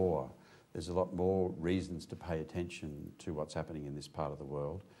lot more reasons to pay attention to what's happening in this part of the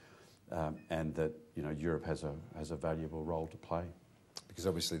world, and that Europe has a valuable role to play. Because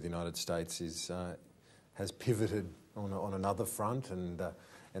obviously the United States has pivoted on another front, and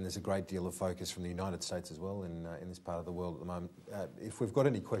there's a great deal of focus from the United States as well in this part of the world at the moment. If we've got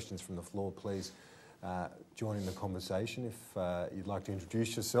any questions from the floor, please join in the conversation. If you'd like to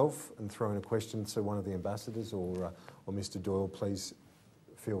introduce yourself and throw in a question to one of the ambassadors or Mr. Doyle, please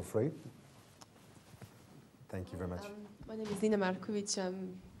feel free. Thank you very much. My name is Nina Markovic.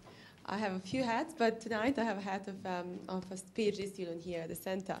 I have a few hats, but tonight I have a hat of a PhD student here at the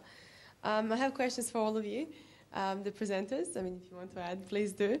center. I have questions for all of you, the presenters. I mean, if you want to add,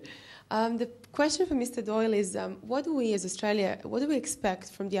 please do. The question for Mr. Doyle is, what do we as Australia, what do we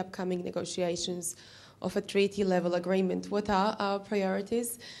expect from the upcoming negotiations of a treaty-level agreement? What are our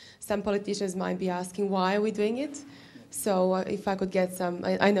priorities? Some politicians might be asking, why are we doing it? So if I could get some,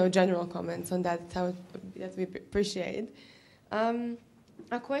 I know, general comments on that, that would be appreciated.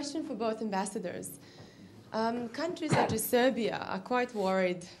 A question for both ambassadors. Countries such as Serbia are quite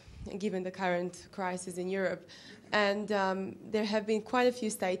worried given the current crisis in Europe. And there have been quite a few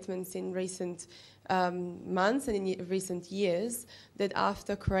statements in recent months and in recent years that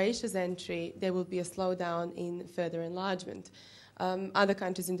after Croatia's entry, there will be a slowdown in further enlargement. Other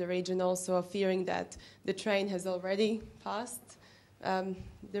countries in the region also are fearing that the train has already passed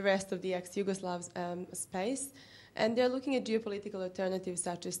the rest of the ex-Yugoslav space. And they're looking at geopolitical alternatives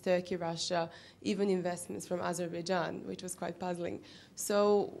such as Turkey, Russia, even investments from Azerbaijan, which was quite puzzling.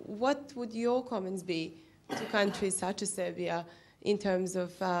 So what would your comments be to countries such as Serbia in terms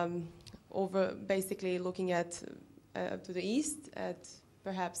of basically looking at to the east, at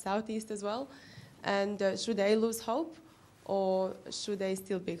perhaps southeast as well? And should they lose hope, or should they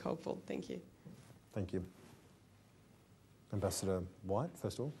still be hopeful? Thank you. Thank you. Ambassador White,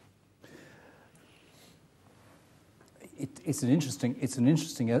 first of all. It's an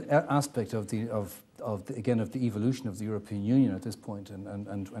interesting aspect of the evolution of the European Union at this point,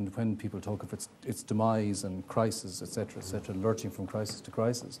 and when people talk of its demise and crisis, etc., lurching from crisis to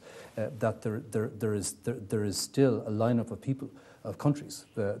crisis, that there is still a lineup of people, of countries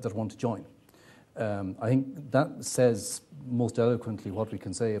that want to join. I think that says most eloquently what we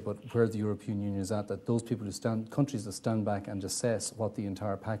can say about where the European Union is at, that those people countries that stand back and assess what the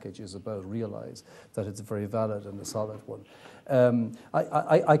entire package is about, realise that it's a very valid and a solid one.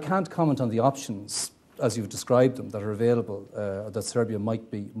 I can't comment on the options as you've described them that are available, that Serbia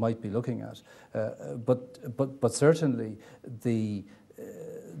might be looking at, but certainly the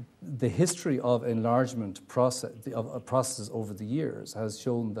history of enlargement processes over the years has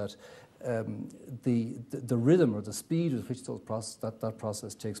shown that the rhythm or the speed with which that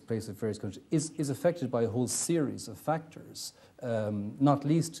process takes place in various countries is affected by a whole series of factors, not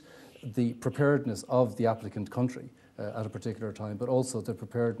least the preparedness of the applicant country at a particular time, but also the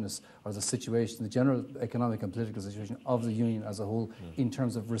preparedness or the situation, the general economic and political situation of the Union as a whole in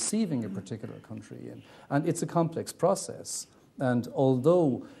terms of receiving a particular country in. And it's a complex process. And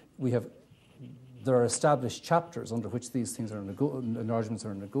although there are established chapters under which these things are enlargements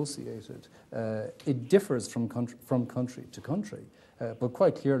are negotiated, it differs from country to country. But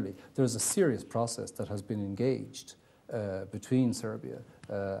quite clearly, there's a serious process that has been engaged between Serbia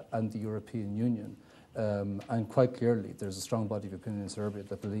and the European Union. And quite clearly, there's a strong body of opinion in Serbia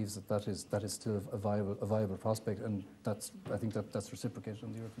that believes that is still a viable prospect, and I think that's reciprocated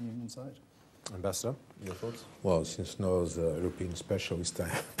on the European Union side. Ambassador, your thoughts? Well, since Noah is a European specialist, I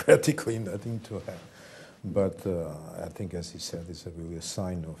have practically nothing to add. But I think, as he said, it's really a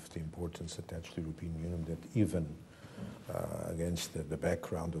sign of the importance attached to the European Union that even against the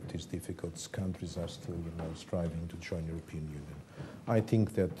background of these difficult countries are still, striving to join the European Union. I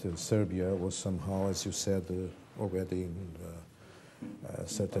think that Serbia was somehow, as you said, already in a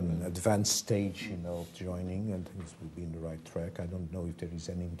certain advanced stage, of joining, and things will be in the right track. I don't know if there is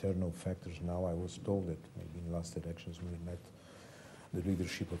any internal factors now. I was told that maybe in the last elections when we met, the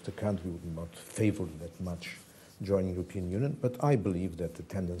leadership of the country would not favor that much joining the European Union. But I believe that the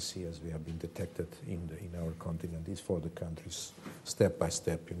tendency, as we have been detected in our continent, is for the countries step by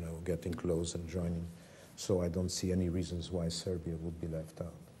step, getting close and joining. So I don't see any reasons why Serbia would be left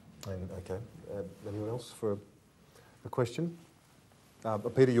out. Okay. Anyone else for a question?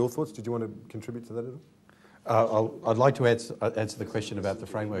 Peter, your thoughts? Did you want to contribute to that at all? I'd like to answer the question about the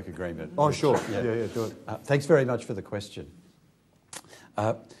framework agreement. Oh, sure. Yeah, do it. Thanks very much for the question.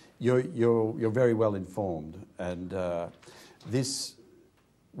 You're very well informed, and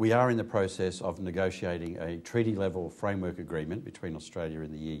we are in the process of negotiating a treaty-level framework agreement between Australia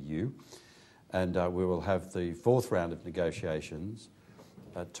and the EU, and we will have the fourth round of negotiations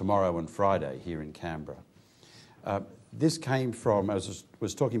tomorrow and Friday here in Canberra. This came from, as I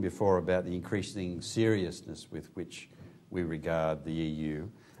was talking before, about the increasing seriousness with which we regard the EU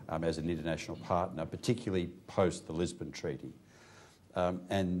as an international partner, particularly post the Lisbon Treaty.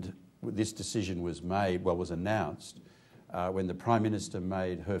 And this decision was announced when the Prime Minister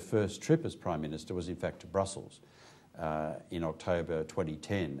made her first trip as Prime Minister, was in fact to Brussels in October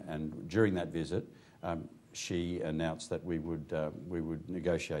 2010. And during that visit, she announced that we would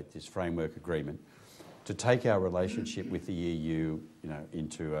negotiate this framework agreement to take our relationship with the EU,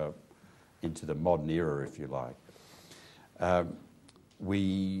 into the modern era, if you like.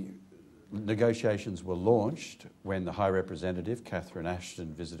 Negotiations were launched when the High Representative, Catherine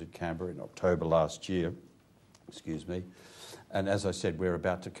Ashton, visited Canberra in October last year. And as I said, we're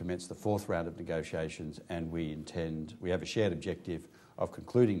about to commence the fourth round of negotiations, and we have a shared objective of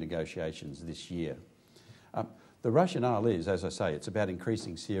concluding negotiations this year. The rationale is, as I say, it's about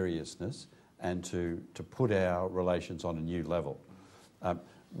increasing seriousness and to put our relations on a new level.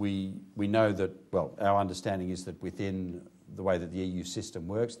 We know that, our understanding is that within the way that the EU system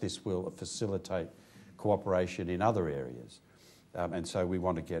works, this will facilitate cooperation in other areas. And so we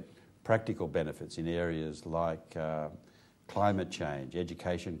want to get practical benefits in areas like climate change,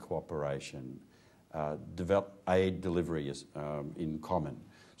 education cooperation, aid delivery in common.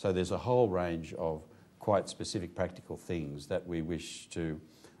 So there's a whole range of quite specific practical things that we wish to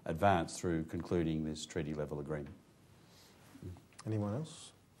advance through concluding this treaty-level agreement. Anyone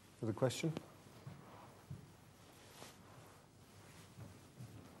else with a question?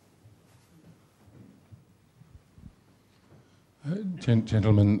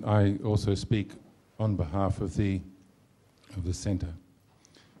 Gentlemen, I also speak on behalf of the Centre,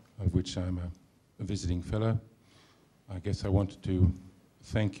 of which I'm a visiting fellow. I guess I wanted to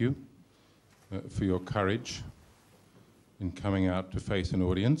thank you for your courage in coming out to face an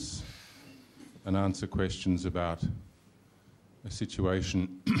audience and answer questions about a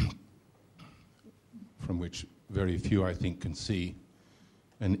situation from which very few, I think, can see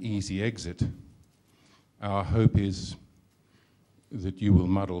an easy exit. Our hope is that you will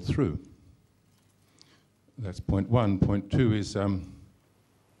muddle through. That's point one. Point two is,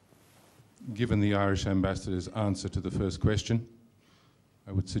 given the Irish ambassador's answer to the first question,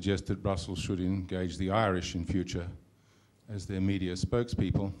 I would suggest that Brussels should engage the Irish in future as their media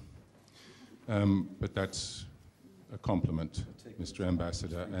spokespeople. But that's a compliment, Mr.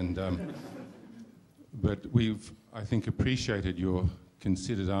 Ambassador. And, but we've, I think, appreciated your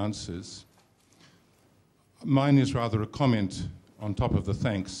considered answers. Mine is rather a comment on top of the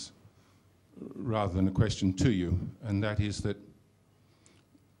thanks rather than a question to you, and that is that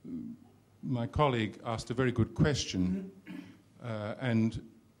my colleague asked a very good question, and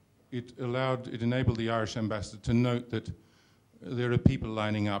it enabled the Irish ambassador to note that there are people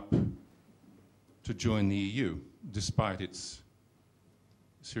lining up to join the EU, despite its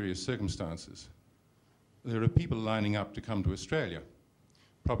serious circumstances. There are people lining up to come to Australia,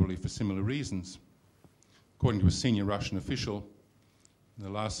 probably for similar reasons. According to a senior Russian official, in the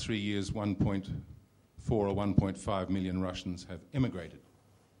last 3 years, 1.4 or 1.5 million Russians have immigrated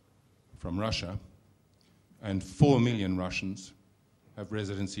from Russia, and 4 million Russians have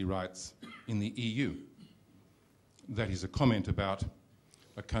residency rights in the EU. That is a comment about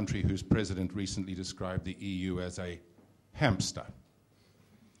a country whose president recently described the EU as a hamster.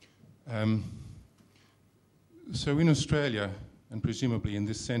 So in Australia, and presumably in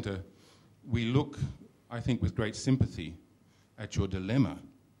this centre, we look, I think, with great sympathy at your dilemma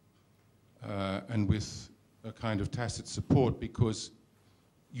and with a kind of tacit support, because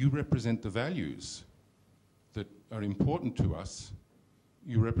you represent the values that are important to us.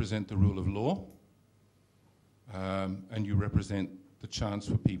 You represent the rule of law, and you represent the chance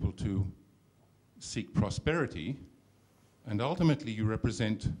for people to seek prosperity, and ultimately you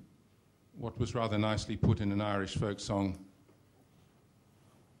represent what was rather nicely put in an Irish folk song: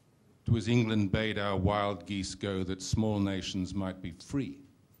 "'Twas England bade our wild geese go, that small nations might be free."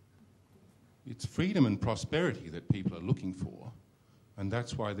 It's freedom and prosperity that people are looking for, and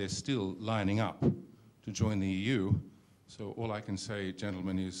that's why they're still lining up to join the EU. So all I can say,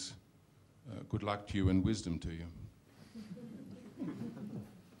 gentlemen, is good luck to you and wisdom to you.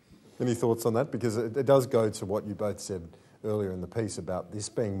 Any thoughts on that? Because it does go to what you both said earlier in the piece about this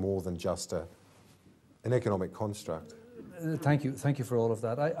being more than just an economic construct. Thank you for all of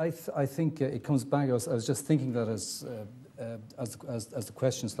that. I think it comes back. I was just thinking that as the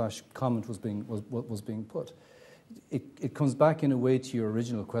question/comment was being put, it comes back in a way to your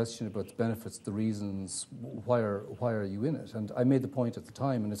original question about the benefits, the reasons, why are you in it? And I made the point at the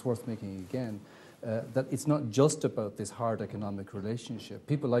time, and it's worth making again, that it's not just about this hard economic relationship.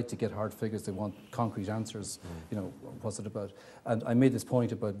 People like to get hard figures. They want concrete answers. You know, what's it about? And I made this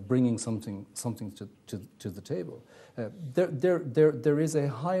point about bringing something to the table. There is a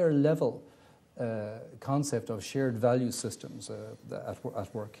higher level concept of shared value systems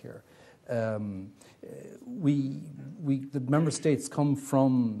at work here. The member states come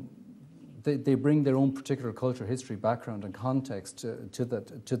from. They bring their own particular culture, history, background, and context to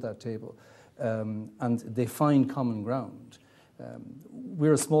that table. And they find common ground.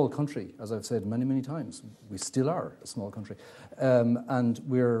 We're a small country, as I've said many, many times. We still are a small country. And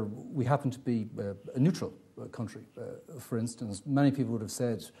we happen to be a neutral country. For instance, many people would have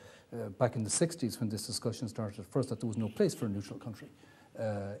said back in the 60s when this discussion started at first that there was no place for a neutral country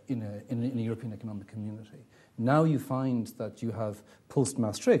in a European Economic Community. Now you find that you have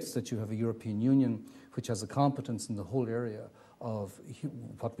post-Maastricht, that you have a European Union which has a competence in the whole area of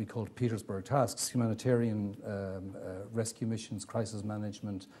what we call Petersburg tasks: humanitarian rescue missions, crisis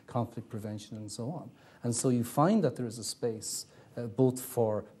management, conflict prevention, and so on. And so you find that there is a space both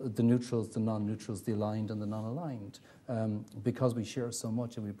for the neutrals, the non-neutrals, the aligned and the non-aligned, because we share so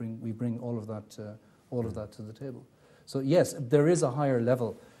much, and we bring all of that to the table. So yes, there is a higher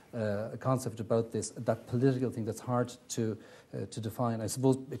level concept about this, that political thing that's hard to define. I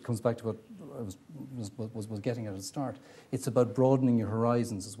suppose it comes back to what I was getting at the start. It's about broadening your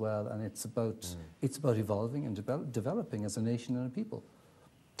horizons as well, and it's about evolving and developing as a nation and a people.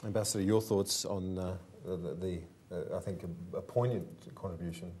 Ambassador, your thoughts on I think a poignant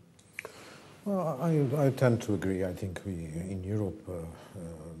contribution. Well, I tend to agree. I think we in Europe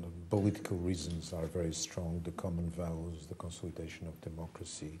the political reasons are very strong. The common values, the consolidation of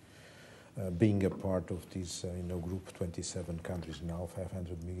democracy, being a part of this group, 27 countries now,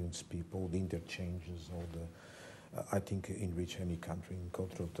 500 million people, the interchanges, all the I think enrich any country in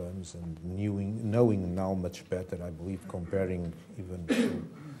cultural terms, and knowing now much better, I believe, comparing even to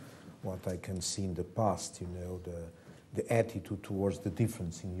what I can see in the past, the attitude towards the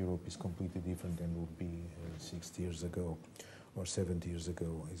difference in Europe is completely different than would be 60 years ago or 70 years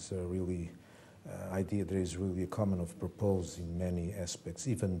ago. It's a really idea there is really a common of purpose in many aspects,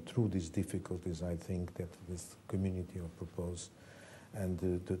 even through these difficulties. I think that this community of purpose and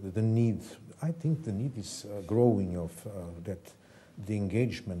the need, I think the need is growing of that the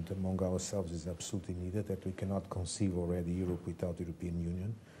engagement among ourselves is absolutely needed, that we cannot conceive already Europe without the European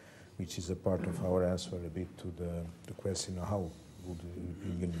Union, which is a part of our answer a bit to the question of how would the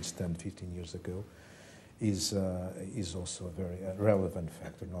European Union stand 15 years ago, is also a very relevant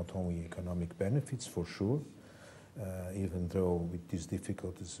factor, not only economic benefits for sure, even though with these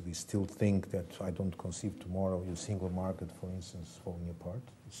difficulties we still think that I don't conceive tomorrow a single market, for instance, falling apart.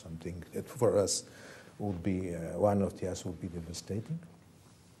 It's something that for us would be, one of the us would be devastating.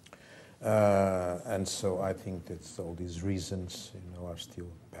 And so I think that all these reasons, are still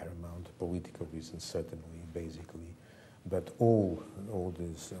paramount. Political reasons, certainly, basically, but all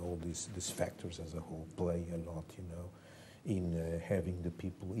these factors as a whole play a lot, in having the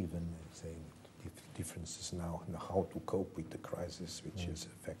people even say differences now in how to cope with the crisis, which is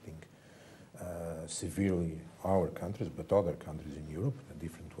affecting severely our countries, but other countries in Europe in a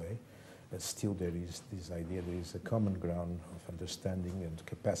different way. Still there is this idea, there is a common ground of understanding and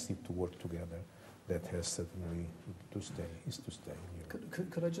capacity to work together that has certainly to stay in Europe.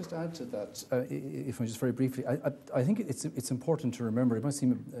 Could I just add to that, if I just very briefly? I think it's important to remember, it might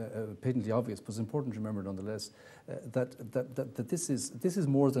seem patently obvious, but it's important to remember nonetheless, that this is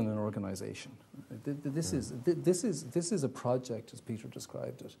more than an organisation. This is a project, as Peter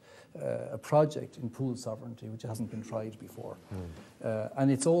described it, a project in pooled sovereignty which hasn't been tried before.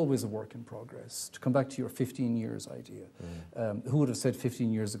 And it's always a work in progress. To come back to your 15 years idea, who would have said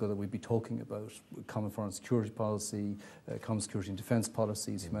 15 years ago that we'd be talking about common foreign security policy, common security and defence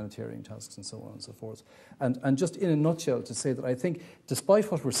policies, humanitarian tasks, and so on and so forth. And just in a nutshell, to say that I think, despite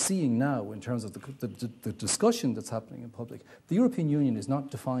what we're seeing now in terms of the discussion that's happening in public, the European Union is not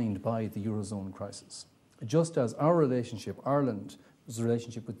defined by the Eurozone crisis. Just as our relationship, Ireland's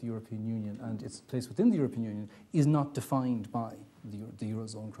relationship with the European Union and its place within the European Union, is not defined by the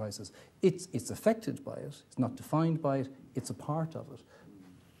Eurozone crisis. It's affected by it, it's not defined by it, it's a part of it.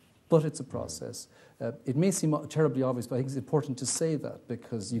 But it's a process. It may seem terribly obvious, but I think it's important to say that,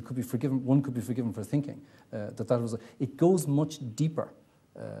 because you could be forgiven. One could be forgiven for thinking that was. It goes much deeper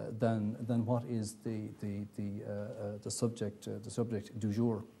than what is the subject du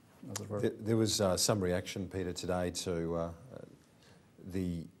jour, as it were. There was some reaction, Peter, today to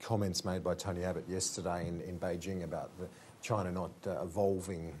the comments made by Tony Abbott yesterday in Beijing about China not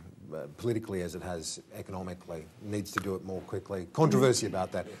evolving politically as it has economically, needs to do it more quickly. Controversy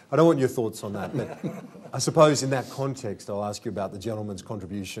about that. I don't want your thoughts on that, but I suppose in that context I'll ask you about the gentleman's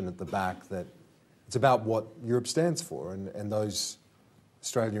contribution at the back, that it's about what Europe stands for, and those,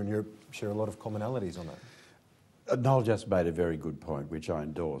 Australia and Europe share a lot of commonalities on that. Noel just made a very good point, which I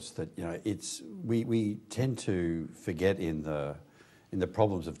endorse, that we tend to forget in the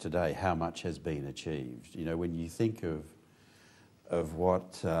problems of today how much has been achieved. When you think of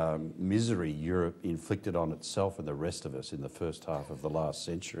what misery Europe inflicted on itself and the rest of us in the first half of the last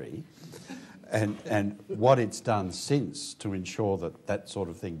century, and what it's done since to ensure that sort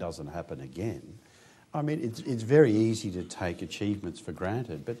of thing doesn't happen again. I mean, it's very easy to take achievements for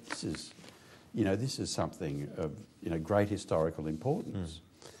granted, but this is something of great historical importance,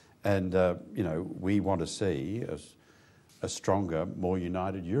 and we want to see a stronger, more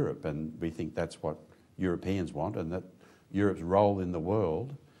united Europe, and we think that's what Europeans want, and that Europe's role in the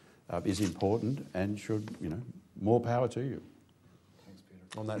world is important and should, more power to you. Thanks,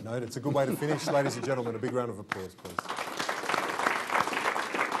 Peter. On that note, it's a good way to finish. Ladies and gentlemen, a big round of applause, please.